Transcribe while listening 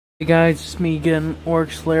Hey guys, it's me again,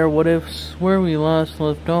 Orc Slayer. What ifs? Where we last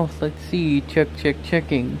left off? Let's see.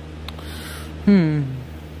 Checking.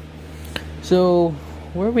 So,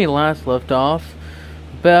 where we last left off,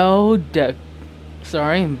 Bell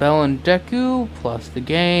and Deku plus the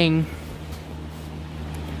gang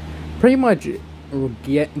pretty much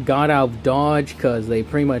got out of Dodge because they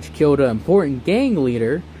pretty much killed an important gang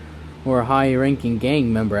leader, or a high-ranking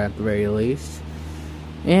gang member at the very least.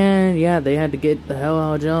 And yeah, they had to get the hell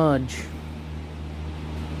out of Dodge.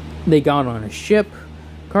 They got on a ship,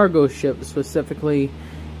 cargo ship specifically,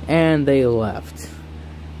 and they left.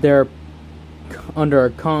 They're under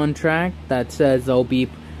a contract that says they'll be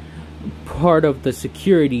part of the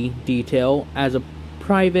security detail as a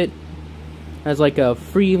freelance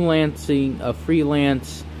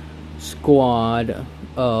squad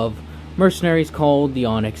of mercenaries called the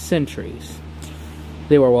Onyx Sentries.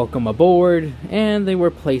 They were welcome aboard, and they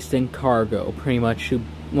were placed in cargo, pretty much to,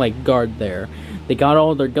 guard there. They got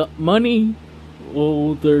all their money,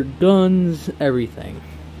 all their guns, everything.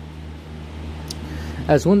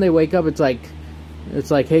 As when they wake up, it's like,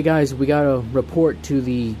 hey guys, we gotta report to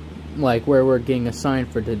the, where we're getting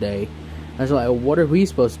assigned for today. I was like, what are we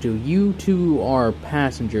supposed to do? You two are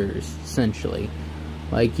passengers, essentially.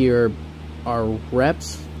 You're our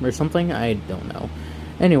reps or something? I don't know.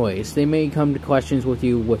 Anyways, they may come to questions with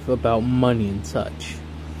you about money and such.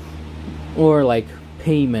 Or,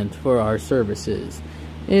 payment for our services.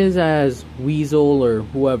 Is as Weasel or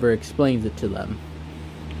whoever explains it to them.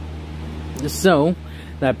 So,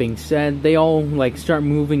 that being said, they all, start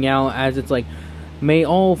moving out as it's may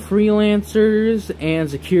all freelancers and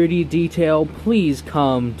security detail please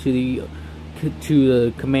come to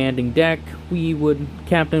the commanding deck.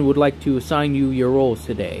 Captain would like to assign you your roles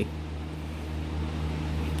today.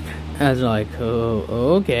 As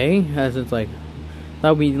okay. As it's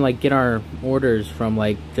thought we get our orders from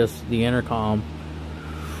just the intercom.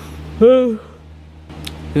 Who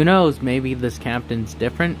knows? Maybe this captain's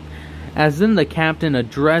different. As then the captain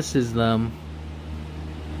addresses them.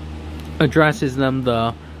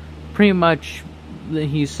 Pretty much.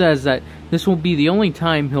 He says that this will be the only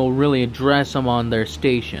time he'll really address them on their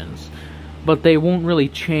stations, but they won't really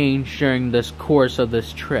change during this course of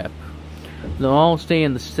this trip. They'll all stay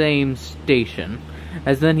in the same station.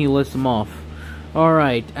 As then he lists them off.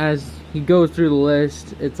 Alright, as he goes through the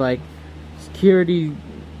list, it's Security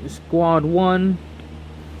Squad 1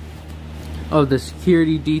 of the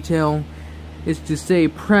security detail is to stay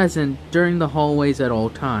present during the hallways at all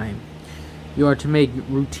time. You are to make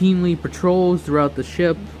routinely patrols throughout the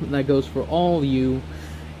ship. That goes for all of you,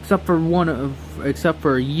 except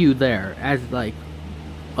for you there. As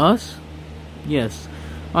us? Yes.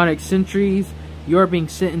 Onyx Sentries, you are being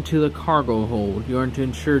sent into the cargo hold. You are to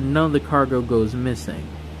ensure none of the cargo goes missing.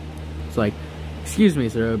 It's excuse me,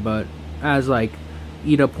 sir, but as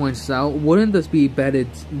Ida points out, wouldn't this be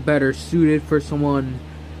better suited for someone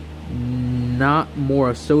not more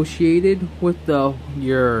associated with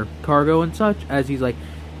your cargo and such? As he's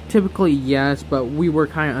typically yes, but we were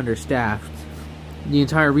kind of understaffed. The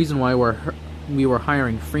entire reason why we were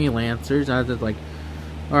hiring freelancers, as it's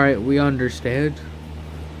alright, we understand.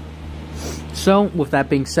 So, with that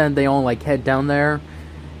being said, they all head down there,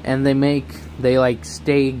 and they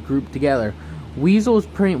stay grouped together. Weasel's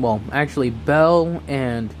actually Bell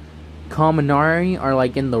and Kaminari are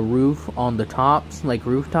in the roof on the tops,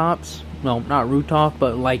 rooftops. Well, not rooftop,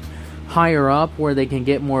 but higher up where they can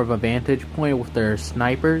get more of a vantage point with their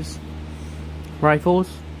snipers rifles.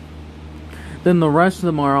 Then the rest of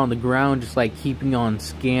them are on the ground, just keeping on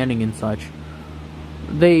scanning and such.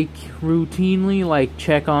 They routinely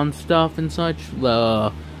check on stuff and such.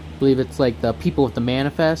 I believe it's the people with the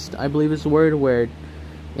manifest, I believe is the word, where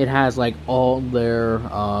it has all their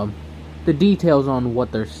the details on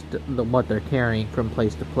what they're carrying from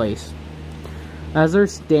place to place. As they're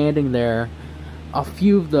standing there, a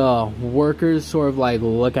few of the workers sort of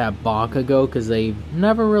look at Bakugo because they've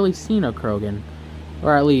never really seen a Krogan,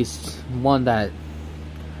 or at least one that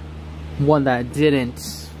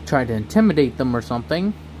didn't try to intimidate them or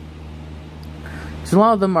something. So a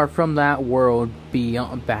lot of them are from that world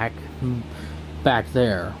beyond back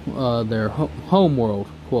there, their home world,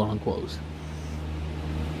 quote unquote.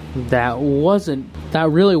 That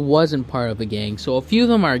really wasn't part of the gang. So a few of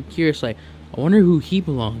them are curious, I wonder who he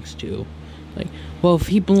belongs to. Well, if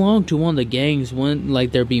he belonged to one of the gangs,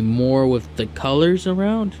 wouldn't there'd be more with the colors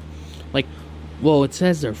around? Well, it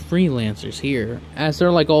says they're freelancers here. As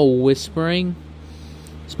they're all whispering,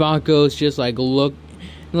 Spock goes just look,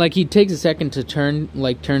 he takes a second to turn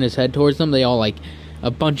his head towards them. They all a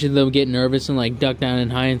bunch of them get nervous and duck down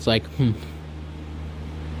and hide.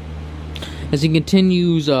 It's As he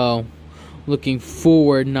continues looking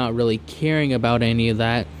forward, not really caring about any of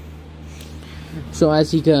that. So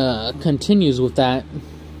as he continues with that,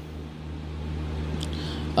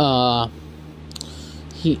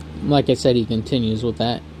 like I said, he continues with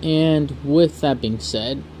that. And with that being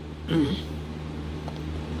said,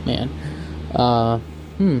 man, I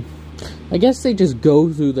guess they just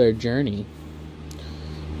go through their journey.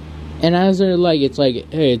 And as they're like,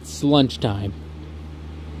 hey, it's lunchtime.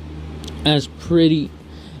 Well, I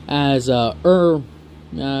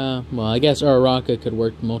guess Uraraka could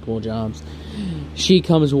work multiple jobs. She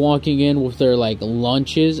comes walking in with their, like,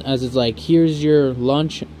 lunches, as it's like, here's your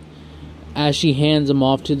lunch, as she hands them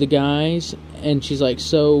off to the guys, and she's like,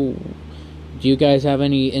 so, do you guys have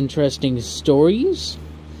any interesting stories?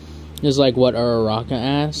 Is like what Uraraka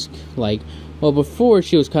asked. Like, well, before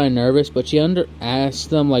she was kind of nervous, but she asked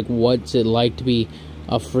them, like, what's it like to be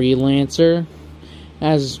a freelancer?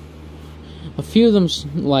 As a few of them,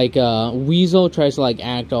 like, Weasel tries to, like,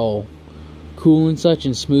 act all cool and such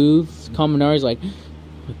and smooth. Kaminari's like,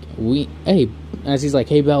 hey, as he's like,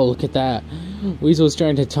 hey, Belle, look at that. Weasel's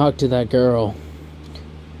trying to talk to that girl.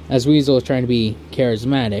 As Weasel is trying to be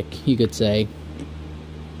charismatic, you could say.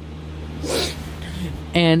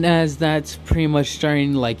 And as that's pretty much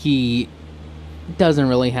starting, like, he doesn't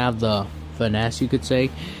really have the finesse, you could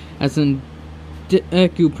say. As then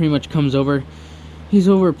Deku pretty much comes over. He's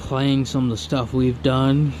overplaying some of the stuff we've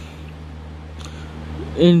done.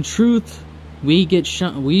 In truth, we get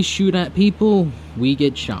shot. We shoot at people. We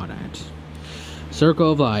get shot at.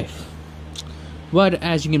 Circle of life. But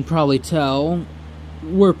as you can probably tell,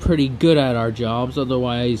 we're pretty good at our jobs.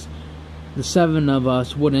 Otherwise, the 7 of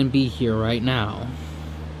us wouldn't be here right now.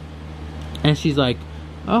 And she's like,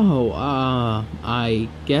 oh, I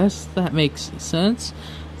guess that makes sense.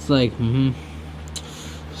 It's like,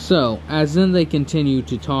 So, as then they continue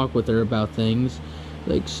to talk with her about things,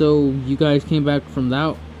 like, so, you guys came back from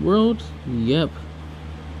that world? Yep.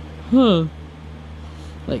 Huh.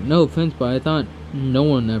 Like, no offense, but I thought no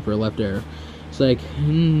one ever left there. It's like,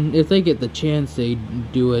 if they get the chance, they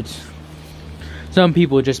do it. Some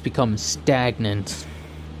people just become stagnant.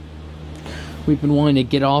 We've been wanting to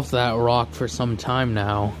get off that rock for some time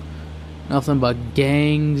now. Nothing but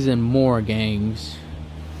gangs and more gangs.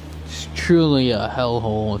 It's truly a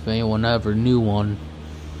hellhole if anyone ever knew one.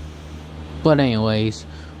 But anyways,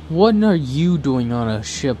 what are you doing on a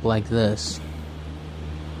ship like this?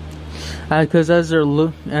 Because as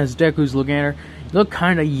Deku's looking at her, you look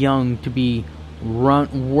kind of young to be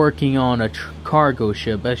working on a cargo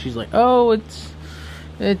ship. As she's like, oh,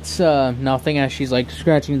 it's nothing. As she's like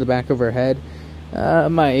scratching the back of her head.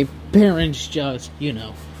 My parents just,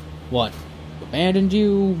 what, abandoned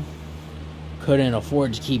you? Couldn't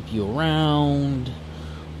afford to keep you around?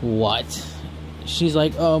 What? She's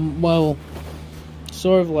like, well,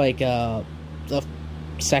 sort of like, the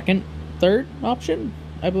third option,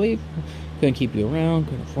 I believe. Couldn't keep you around,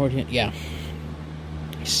 couldn't afford it, yeah.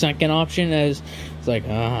 Second option is, it's like,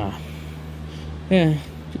 yeah, too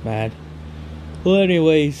bad. Well,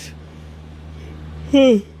 anyways,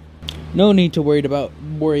 no need to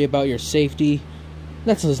worry about your safety.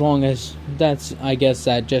 I guess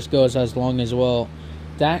that just goes as long as, well,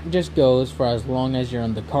 that just goes for as long as you're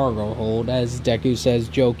in the cargo hold, as Deku says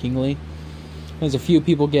jokingly. As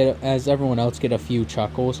everyone else get a few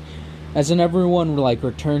chuckles. As in everyone, like,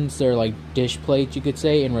 returns their, like, dish plate, you could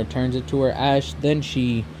say, and returns it to her. Then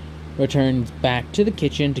she returns back to the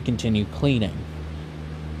kitchen to continue cleaning.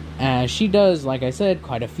 As she does, like I said,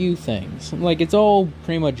 quite a few things. Like, it's all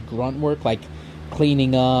pretty much grunt work, like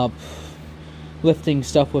cleaning up, lifting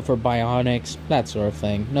stuff with her bionics, that sort of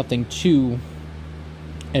thing. Nothing too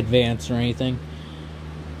advanced or anything.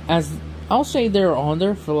 As I'll say they're on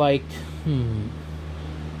there for, like,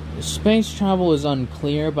 space travel is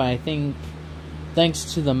unclear, but I think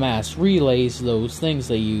thanks to the mass relays, those things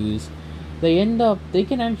they use, they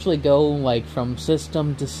can actually go, like, from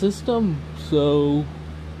system to system. So,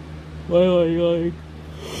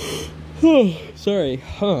 sorry,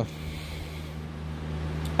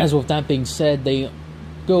 As with that being said, they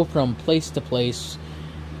go from place to place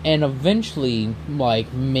and eventually,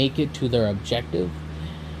 like, make it to their objective.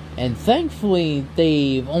 And thankfully,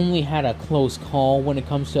 they've only had a close call when it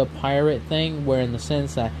comes to a pirate thing, where in the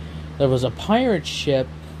sense that there was a pirate ship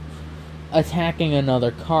attacking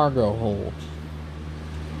another cargo hold,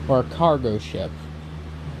 or a cargo ship,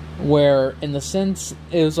 where in the sense,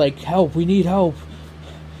 it was like, help, we need help.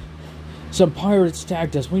 Some pirates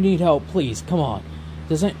attacked us, we need help, please, come on.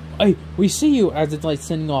 Hey, we see you, as it's like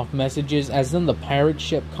sending off messages, as then the pirate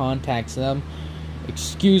ship contacts them.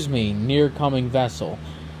 Excuse me, near coming vessel.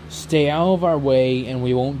 Stay out of our way and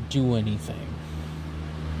we won't do anything.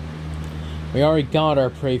 We already got our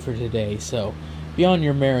prey for today, so be on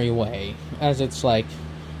your merry way. As it's like,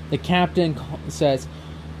 the captain says,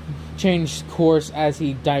 change course as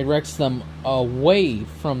he directs them away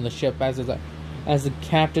from the ship. As the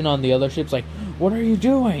captain on the other ship's like, what are you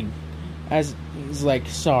doing? As he's like,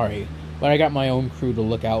 sorry, but I got my own crew to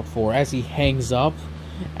look out for. As he hangs up,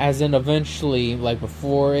 as in eventually, like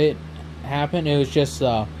before it happened, it was just,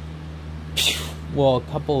 a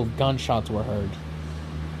couple of gunshots were heard.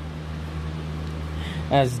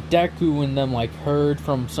 As Deku and them, like, heard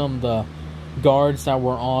from some of the guards that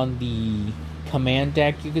were on the command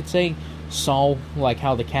deck, you could say, saw, like,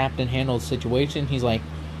 how the captain handled the situation. He's like,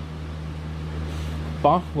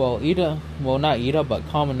 not Ida, but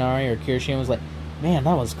Kaminari or Kirishima was like, man,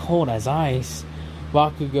 that was cold as ice.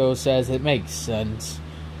 Bakugo says it makes sense.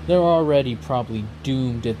 They're already probably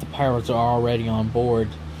doomed if the pirates are already on board.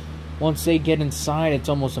 Once they get inside, it's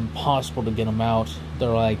almost impossible to get them out. They're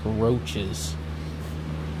like roaches.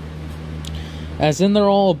 As in they're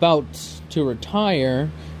all about to retire,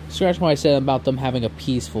 scratch what I said about them having a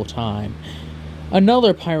peaceful time.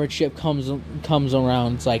 Another pirate ship comes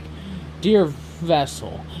around. It's like, dear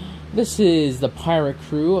vessel, this is the pirate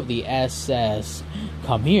crew of the SS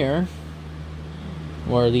Come Here,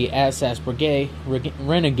 or the SS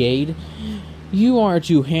Renegade. You are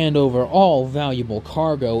to hand over all valuable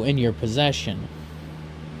cargo in your possession.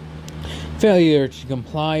 Failure to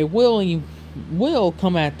comply will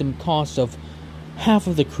come at the cost of half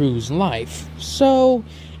of the crew's life, so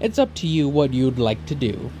it's up to you what you'd like to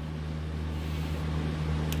do.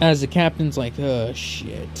 As the captain's like, oh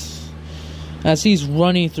shit. As he's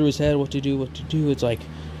running through his head what to do, it's like,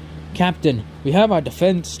 Captain, we have our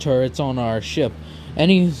defense turrets on our ship.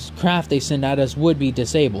 Any craft they send at us would be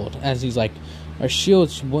disabled. As he's like, our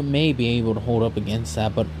shields may be able to hold up against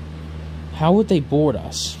that, but how would they board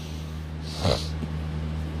us?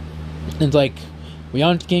 It's like, we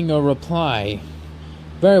aren't getting a reply.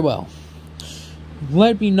 Very well.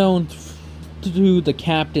 Let it be known to the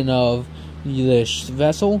captain of this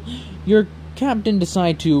vessel. Your captain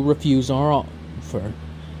decided to refuse our offer.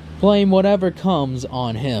 Blame whatever comes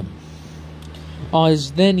on him.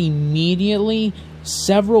 As then immediately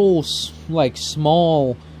several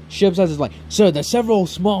small ships, as it's like, sir, there's several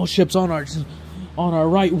small ships on our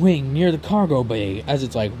right wing near the cargo bay. As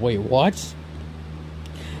it's like, wait, what?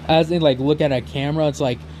 As they like look at a camera, it's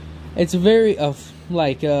like, it's very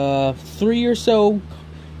 3 or so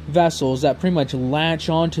vessels that pretty much latch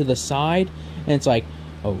onto the side, and it's like,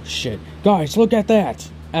 oh shit, guys, look at that.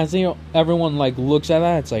 As everyone like looks at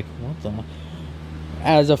that, it's like, what the?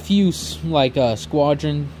 As a few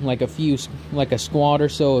squadron, a squad or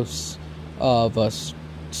so of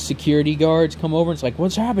security guards come over. It's like,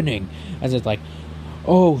 what's happening? As it's like,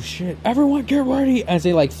 oh shit, everyone get ready. As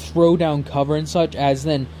they like throw down cover and such. As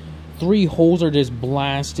then 3 holes are just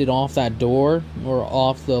blasted off that door or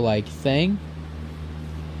off the thing.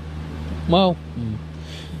 Well,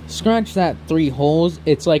 scratch that 3 holes.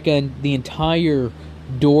 It's like the entire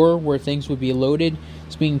door where things would be loaded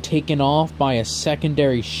is being taken off by a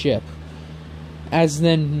secondary ship. As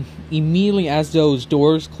then immediately as those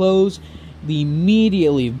doors close,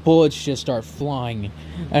 immediately bullets just start flying.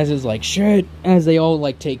 As it's like, shit. As they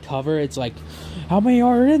all take cover, it's like, how many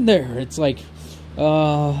are in there? It's like,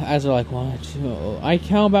 as they're like, what? I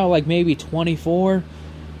count about maybe 24.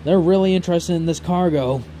 They're really interested in this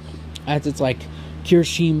cargo. As it's like,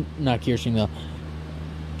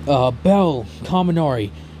 Bell,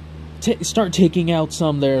 Kaminari, start taking out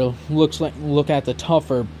some there. Look at the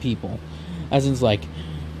tougher people. As it's like,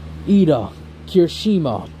 Ida,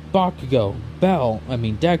 Kirishima, Bakugo,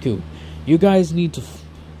 Deku, you guys need to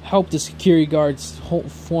help the security guards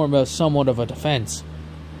form somewhat of a defense.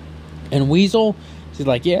 And Weasel, she's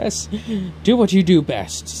like, yes, do what you do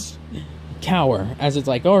best. Cower. As it's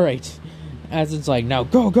like, alright. As it's like, now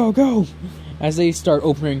go, go, go. As they start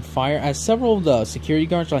opening fire, as several of the security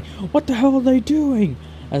guards are like, what the hell are they doing?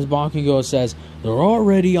 As Bakugo says, they're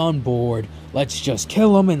already on board. Let's just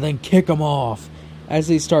kill them and then kick them off. As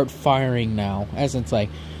they start firing now. As it's like,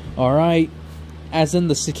 alright. As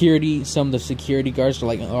in some of the security guards are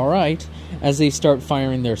like, alright. As they start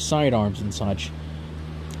firing their sidearms and such.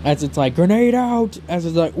 As it's like, grenade out. As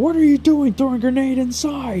it's like, what are you doing throwing a grenade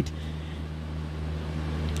inside?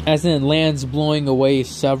 As then lands blowing away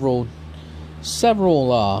several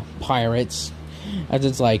pirates. As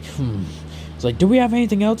it's like, It's like, do we have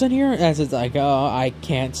anything else in here? As it's like, I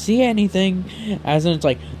can't see anything. As in it's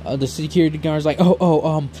like, the security guard's like,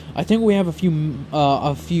 I think we have a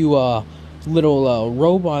few little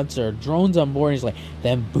robots or drones on board. He's like,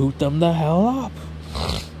 then boot them the hell up.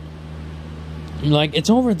 Like, it's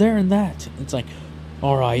over there and that. It's like,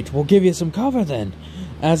 alright, we'll give you some cover then.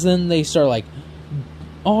 As then they start like,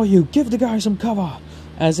 oh, you give the guy some cover.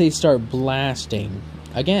 As they start blasting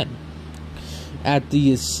again at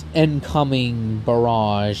these incoming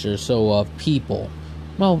barrage or so of people.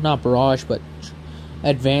 Well, not barrage, but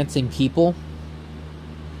advancing people.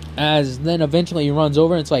 As then eventually he runs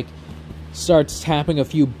over and it's like, starts tapping a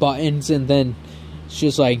few buttons and then it's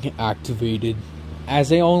just like activated. As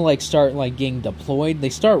they all like start like getting deployed, they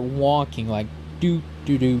start walking like do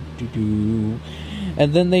do do do do,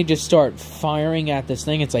 and then they just start firing at this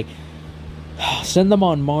thing. It's like, send them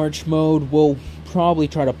on march mode. We'll probably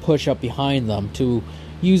try to push up behind them to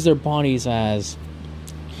use their bodies as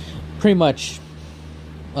pretty much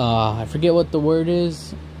I forget what the word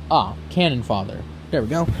is. Cannon fodder. There we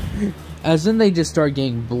go. As then they just start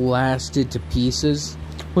getting blasted to pieces,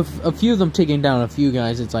 with a few of them taking down a few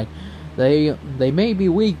guys. It's like they may be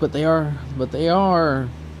weak, but they are.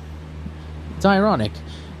 It's ironic.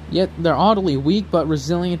 Yet they're oddly weak but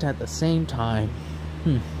resilient at the same time.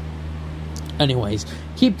 Anyways,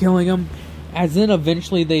 keep killing them. As then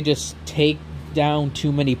eventually they just take down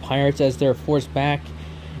too many pirates as they're forced back.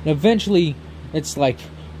 And eventually it's like,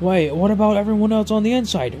 wait, what about everyone else on the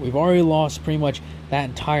inside? We've already lost pretty much that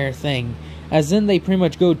entire thing. As then they pretty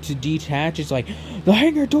much go to detach. It's like, the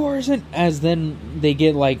hangar door isn't. As then they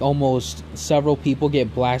get like almost several people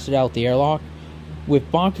get blasted out the airlock,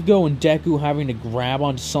 with Bakugo and Deku having to grab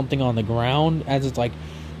onto something on the ground. As it's like,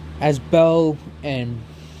 as Bell and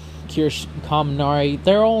Kaminari,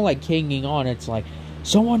 they're all like hanging on. It's like,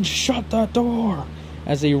 someone shut that door.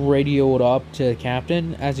 As they radio it up to the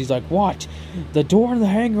captain, as he's like, what? The door in the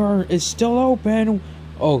hangar is still open.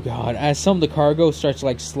 Oh god. As some of the cargo starts to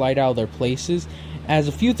like slide out of their places, as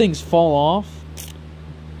a few things fall off.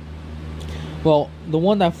 Well, the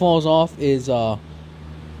one that falls off is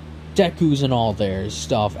Deku's and all their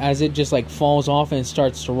stuff, as it just like falls off and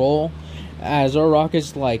starts to roll. As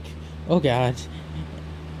Uraraka's like, oh god.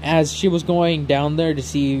 As she was going down there to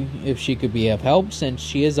see if she could be of help, since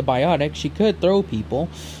she is a biotic, she could throw people.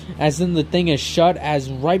 As then the thing is shut, as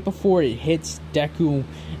right before it hits Deku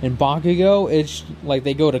and Bakugo, it's like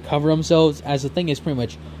they go to cover themselves, as the thing is pretty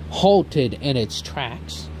much halted in its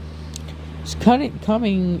tracks. It's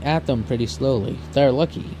coming at them pretty slowly. They're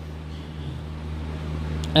lucky.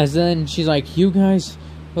 As then she's like, you guys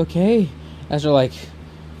okay? As they're like,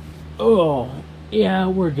 oh, yeah,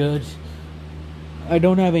 we're good. I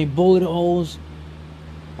don't have any bullet holes.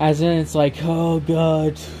 As then it's like, oh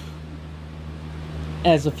god.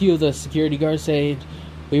 As a few of the security guards say,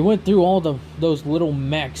 we went through all those little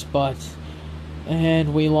mechs,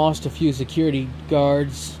 and we lost a few security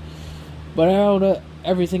guards. But out of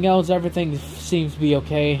everything else, everything seems to be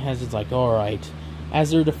okay. As it's like, alright.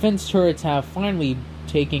 As their defense turrets have finally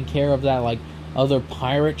taken care of that like other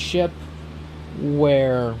pirate ship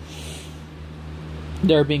where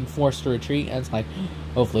they're being forced to retreat, and it's like,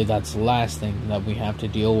 hopefully that's the last thing that we have to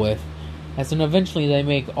deal with. As then eventually they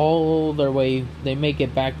make all their way, they make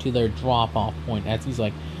it back to their drop-off point. As he's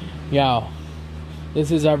like, yeah, this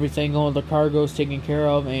is everything, all the cargo's taken care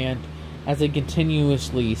of. And as they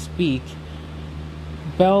continuously speak,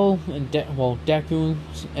 Bell and Deku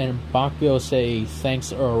and Bakugo say thanks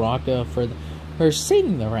to Uraraka for her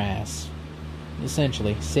saving their ass.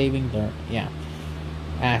 Essentially, saving their,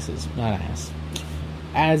 asses, not ass.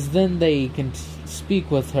 As then they can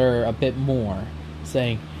speak with her a bit more,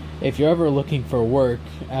 saying, if you're ever looking for work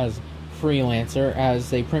as freelancer, as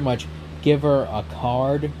they pretty much give her a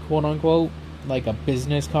card, quote unquote, like a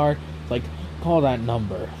business card, like, call that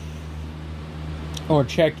number. Or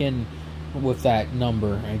check in with that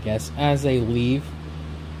number, I guess, as they leave.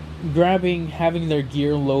 Having their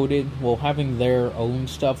gear loaded, having their own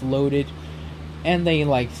stuff loaded, and they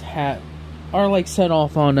are like set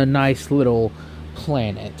off on a nice little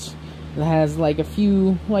planet that has like a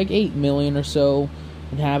few, like 8 million or so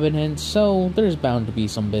inhabitants, so there's bound to be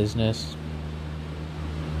some business.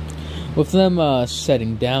 With them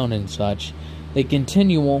setting down and such, they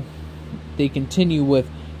continue with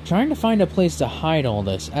trying to find a place to hide all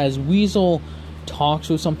this, as Weasel talks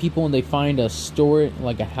with some people and they find a storage,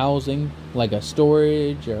 like a housing, like a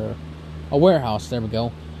storage or a warehouse, there we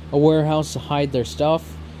go, a warehouse to hide their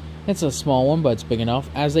stuff. It's a small one, but it's big enough.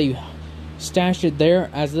 As they stash it there,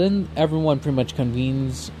 as then everyone pretty much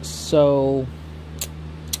convenes. So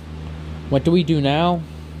what do we do now?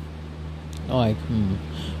 Like,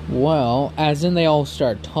 well, as then they all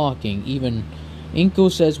start talking. Even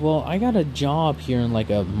Inko says, well, I got a job here in like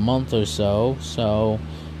a month or so,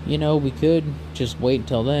 we could just wait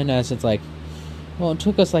till then. As it's like, well, it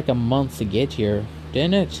took us like a month to get here,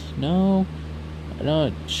 didn't it? No, I'm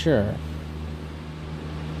not sure.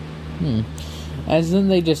 As then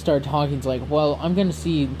they just start talking. It's like, well, I'm gonna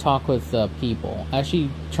talk with people. As she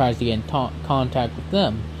tries to get in contact with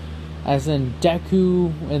them. As then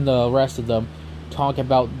Deku and the rest of them talk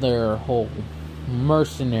about their whole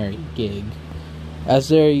mercenary gig. As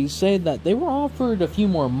they say that they were offered a few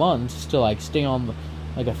more months to stay on,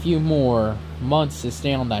 a few more months to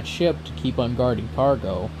stay on that ship to keep on guarding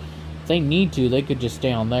cargo. If they need to, they could just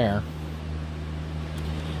stay on there.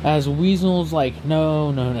 As Weasel's like, no.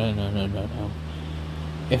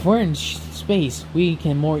 If we're in space, we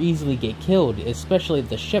can more easily get killed, especially if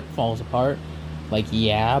the ship falls apart.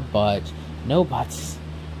 Yeah, but no buts.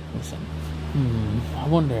 Listen, I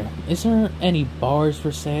wonder, is there any bars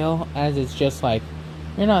for sale? As it's just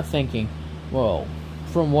you're not thinking, well,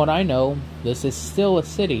 from what I know, this is still a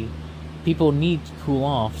city. People need to cool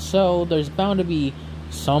off, so there's bound to be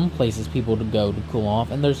some places people to go to cool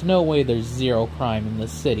off, and there's no way there's zero crime in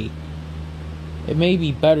this city. It may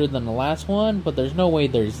be better than the last one, but there's no way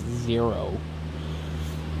there's zero.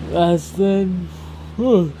 As then,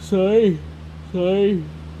 sorry,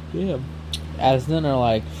 damn. As then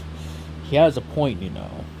they're he has a point,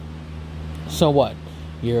 So what?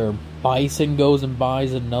 Your bison goes and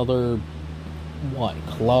buys another,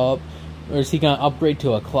 club? Or is he gonna upgrade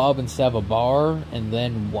to a club instead of a bar? And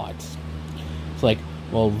then what? It's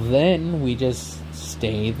well, then we just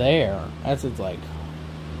stay there. As it's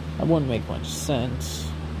that wouldn't make much sense.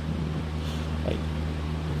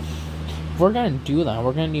 If we're gonna do that,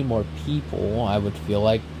 we're gonna need more people, I would feel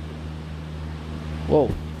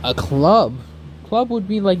well, a club would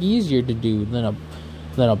be easier to do than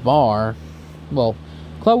a bar. Well,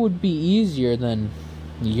 club would be easier than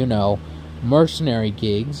mercenary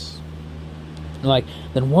gigs.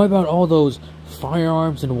 Then what about all those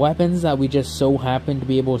firearms and weapons that we just so happen to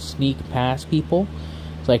be able to sneak past people?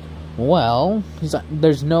 It's well,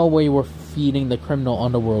 there's no way we're feeding the criminal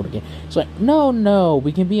underworld again. It's no,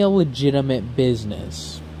 we can be a legitimate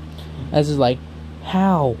business. As is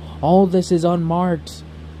how? All this is unmarked.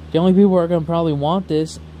 The only people who are going to probably want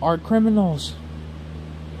this are criminals.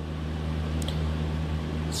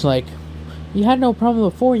 It's you had no problem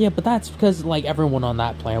before, yeah, but that's because, everyone on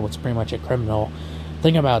that planet was pretty much a criminal.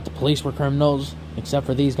 Think about it, the police were criminals, except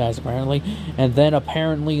for these guys, apparently. And then,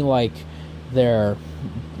 apparently, they're...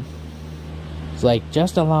 It's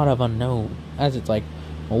just a lot of unknown. As it's well,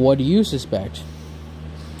 what do you suspect?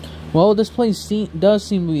 Well, this place does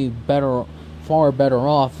seem to be far better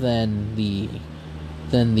off than the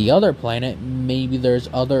other planet. Maybe there's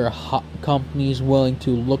other companies willing to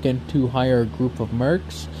look into hire a group of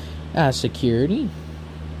mercs as security.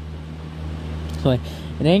 It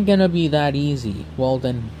ain't gonna be that easy. Well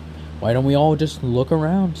then, why don't we all just look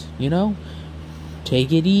around,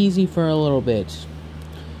 Take it easy for a little bit.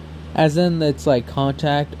 As then it's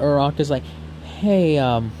contact Urok is hey,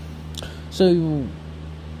 so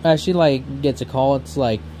as she gets a call, it's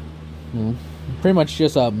pretty much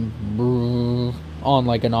just on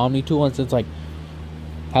an Omni tool, and it's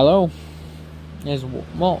hello.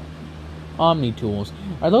 Well, Omni tools,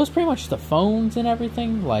 are those pretty much the phones and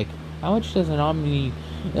everything? How much does an Omni...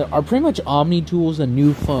 Are pretty much Omni tools a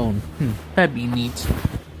new phone? That'd be neat.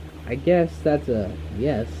 I guess that's a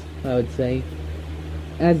yes, I would say.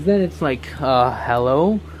 As then it's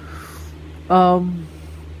hello?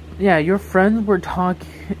 Yeah, your friends were talking...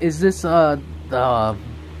 Is this,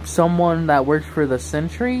 someone that works for the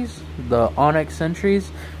Sentries? The Onyx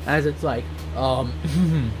Sentries? As it's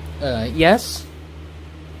yes?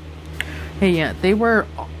 Hey, yeah, they were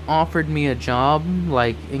offered me a job,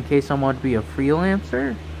 in case I want to be a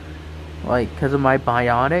freelancer. Because of my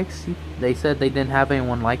biotics. They said they didn't have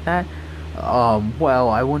anyone like that. Well,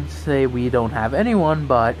 I wouldn't say we don't have anyone,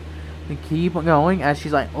 but keep going. As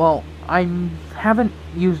she's well, I haven't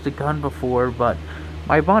used a gun before, but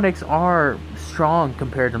my biotics are strong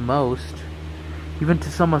compared to most. Even to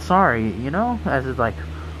some Asari, As it's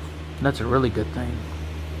that's a really good thing.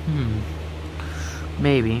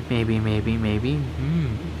 Maybe.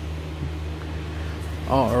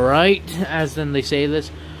 Alright, as then they say this,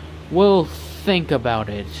 we'll think about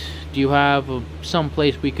it. Do you have some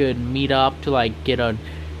place we could meet up to get an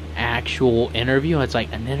actual interview? It's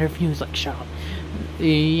an interview? It's shut up.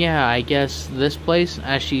 Yeah, I guess this place,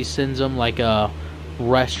 as she sends them a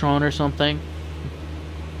restaurant or something.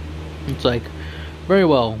 It's very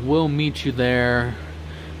well, we'll meet you there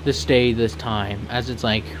this day, this time. As it's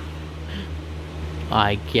I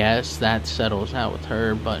guess that settles out with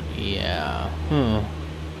her, but yeah.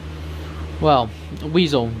 Well,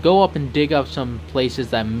 Weasel, go up and dig up some places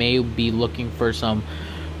that may be looking for some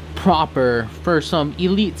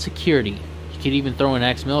elite security. You could even throw in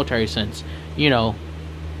ex-military since, eat on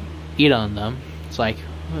them. It's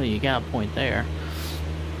Well, you got a point there.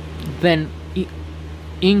 Then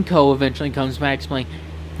Inko eventually comes back explaining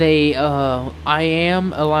I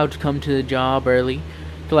am allowed to come to the job early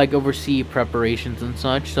to like oversee preparations and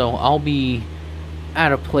such, so I'll be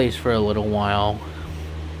at a place for a little while.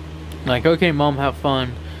 Like, okay, Mom, have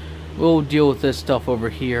fun. We'll deal with this stuff over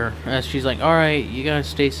here. As she's like, alright, you gotta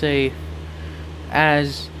stay safe.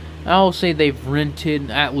 As I'll say they've rented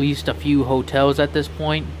at least a few hotels at this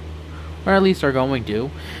point. Or at least are going to.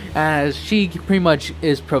 As she pretty much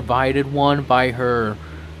is provided one by her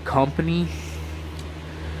company.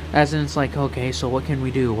 As in, it's like, okay, so what can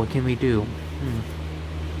we do? What can we do?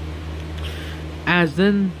 As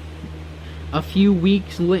then, a few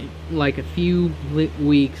weeks later,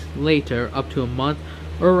 up to a month,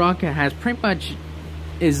 Uraraka has pretty much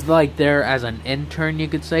is like there as an intern, you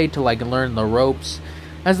could say, to like learn the ropes,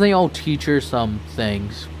 as they all teach her some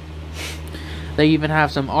things. They even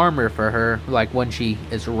have some armor for her, like when she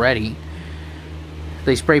is ready.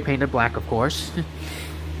 They spray paint it black, of course.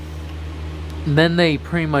 Then they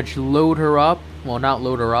pretty much load her up. Well, not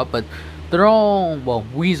load her up, but they're all, well,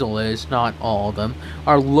 Weasel is, not all of them,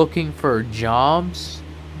 are looking for jobs.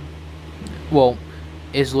 Well,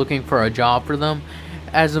 is looking for a job for them.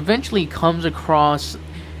 As eventually comes across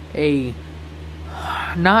a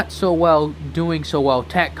not so well, doing so well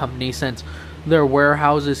tech company, since their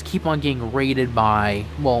warehouses keep on getting raided by,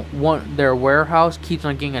 well, their warehouse keeps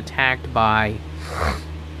on getting attacked by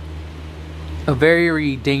a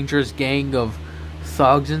very dangerous gang of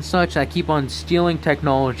thugs and such that keep on stealing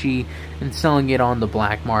technology and selling it on the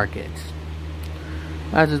black market.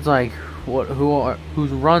 As it's like, who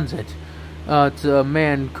runs it? It's a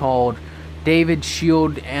man called David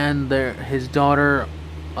Shield and his daughter,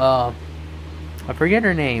 I forget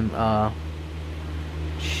her name,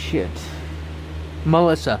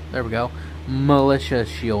 Melissa, there we go, Melissa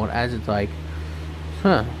Shield. As it's like,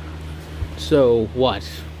 so what?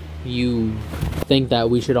 You think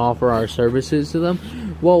that we should offer our services to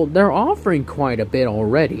them? Well, they're offering quite a bit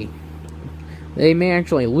already. They may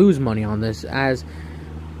actually lose money on this, as,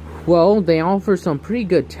 well, they offer some pretty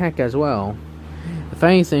good tech as well. If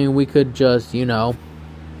anything, we could just, you know,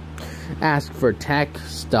 ask for tech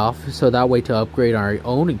stuff, so that way to upgrade our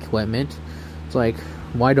own equipment. It's like,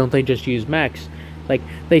 why don't they just use mechs? Like,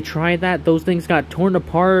 they tried that, those things got torn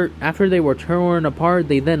apart. After they were torn apart,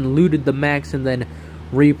 they then looted the mechs and then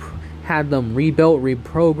had them rebuilt,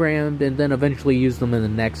 reprogrammed, and then eventually used them in the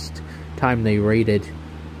next time they raided.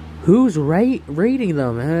 Who's raiding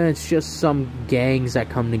them? It's just some gangs that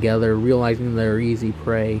come together, realizing they're easy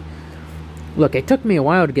prey. Look, it took me a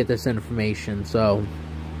while to get this information, so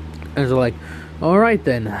I was like, alright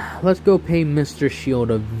then, let's go pay Mr.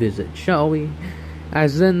 Shield a visit, shall we?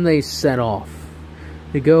 As then they set off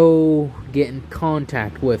to go get in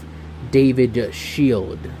contact with David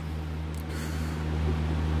Shield.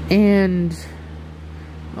 And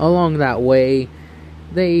along that way,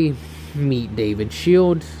 they meet David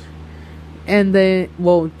Shield. And then,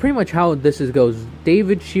 well, pretty much how this goes,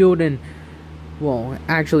 David Shield and, well,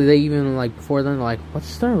 actually, they even, like, before then, like,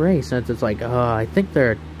 what's their race? And it's like, I think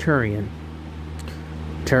they're Turian.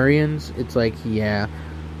 Turians? It's like, yeah.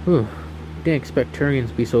 Didn't expect Turians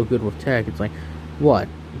to be so good with tech. It's like, what?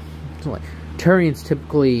 It's like, Turians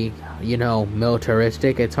typically, you know,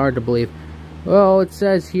 militaristic. It's hard to believe. Well, it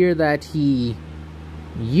says here that he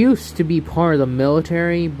used to be part of the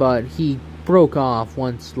military, but he broke off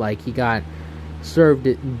once, like, he got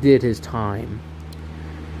did his time.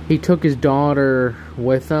 He took his daughter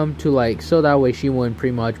with him to, like, so that way she wouldn't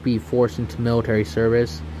pretty much be forced into military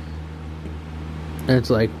service. And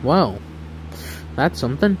it's like, wow, that's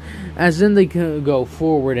something. As then they go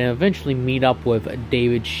forward and eventually meet up with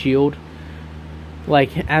David Shield.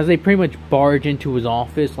 Like, as they pretty much barge into his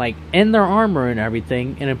office, like, in their armor and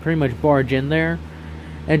everything, and then pretty much barge in there,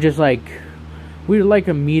 and just, like, we'd like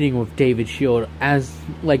a meeting with David Shield, as,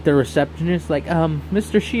 like, the receptionist, like,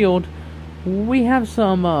 Mr. Shield, we have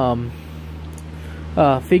some,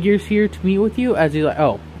 figures here to meet with you, as he's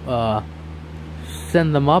like,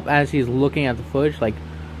 send them up, as he's looking at the footage, like,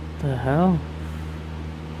 the hell?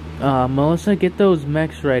 Melissa, get those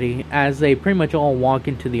mechs ready, as they pretty much all walk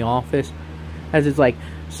into the office. As it's like,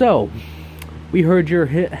 so, we heard you're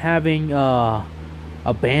having a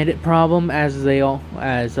bandit problem, as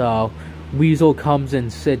Weasel comes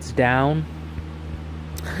and sits down.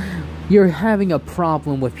 You're having a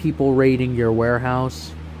problem with people raiding your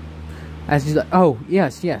warehouse. As he's like, oh,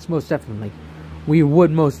 yes, most definitely. We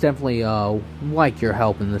would most definitely like your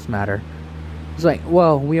help in this matter. It's like,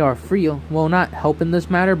 well, we are well, not help in this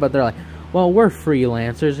matter, but they're like, well, we're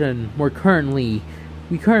freelancers and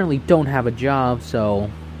we currently don't have a job, so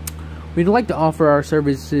we'd like to offer our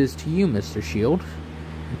services to you, Mr. Shield.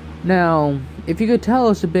 Now, if you could tell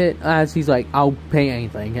us a bit, as he's like, I'll pay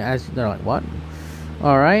anything, as they're like, what?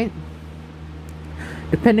 Alright.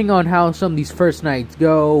 Depending on how some of these first nights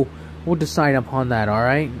go, we'll decide upon that,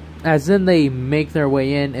 alright? As then they make their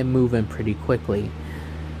way in and move in pretty quickly.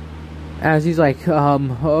 As he's like,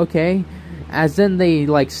 okay. As then they,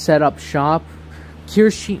 like, set up shop.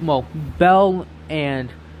 Belle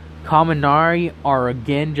and Kaminari are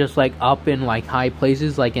again just, like, up in, like, high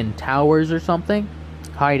places, like in towers or something.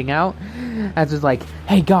 Hiding out. As it's like,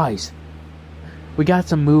 hey guys, we got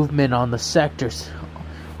some movement on the sectors,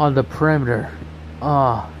 on the perimeter.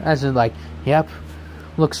 As in like, yep,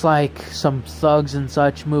 looks like some thugs and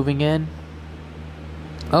such moving in.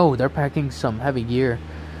 Oh, they're packing some heavy gear,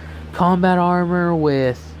 combat armor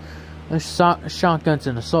with shotguns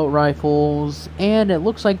and assault rifles, and it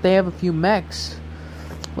looks like they have a few mechs.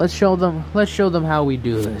 Let's show them how we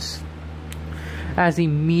do this. As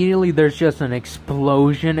immediately there's just an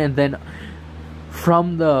explosion, and then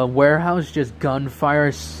from the warehouse just gunfire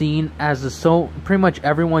is seen, as pretty much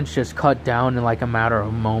everyone's just cut down in like a matter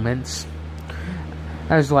of moments.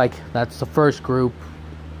 As like, that's the first group.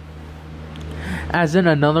 As in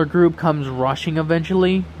another group comes rushing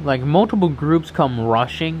eventually. Like multiple groups come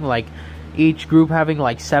rushing, like each group having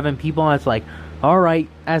like 7 people, and it's like, alright,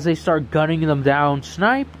 as they start gunning them down,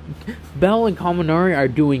 Belle and Kaminari are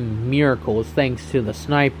doing miracles thanks to the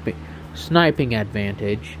sniping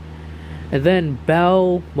advantage. And then not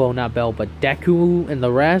Belle, but Deku and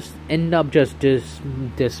the rest end up just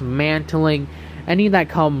dismantling any that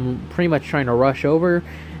come pretty much trying to rush over.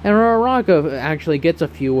 And Araka actually gets a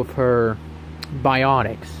few of her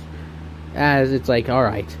biotics. As it's like,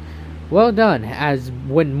 alright, well done. As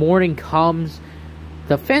when morning comes,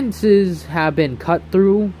 the fences have been cut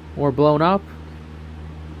through or blown up.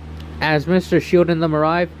 As Mr. Shield and them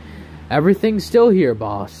arrive, everything's still here,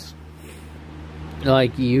 boss.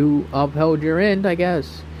 Like, you upheld your end, I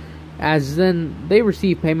guess. As then they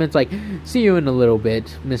receive payments like, see you in a little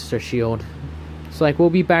bit, Mr. Shield. It's like, we'll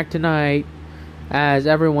be back tonight. As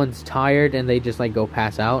everyone's tired and they just like go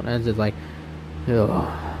pass out. As it's like,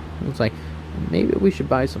 ugh. It's like, maybe we should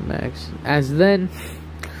buy some mechs. As then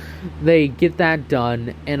they get that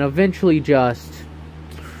done, and eventually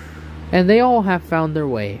and they all have found their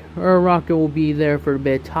way. Rocket will be there for a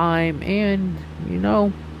bit of time, and, you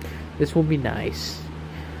know, this will be nice.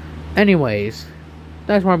 Anyways,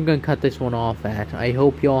 that's where I'm going to cut this one off at. I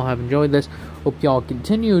hope y'all have enjoyed this. Hope y'all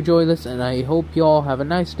continue to enjoy this, and I hope y'all have a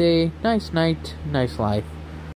nice day, nice night, nice life.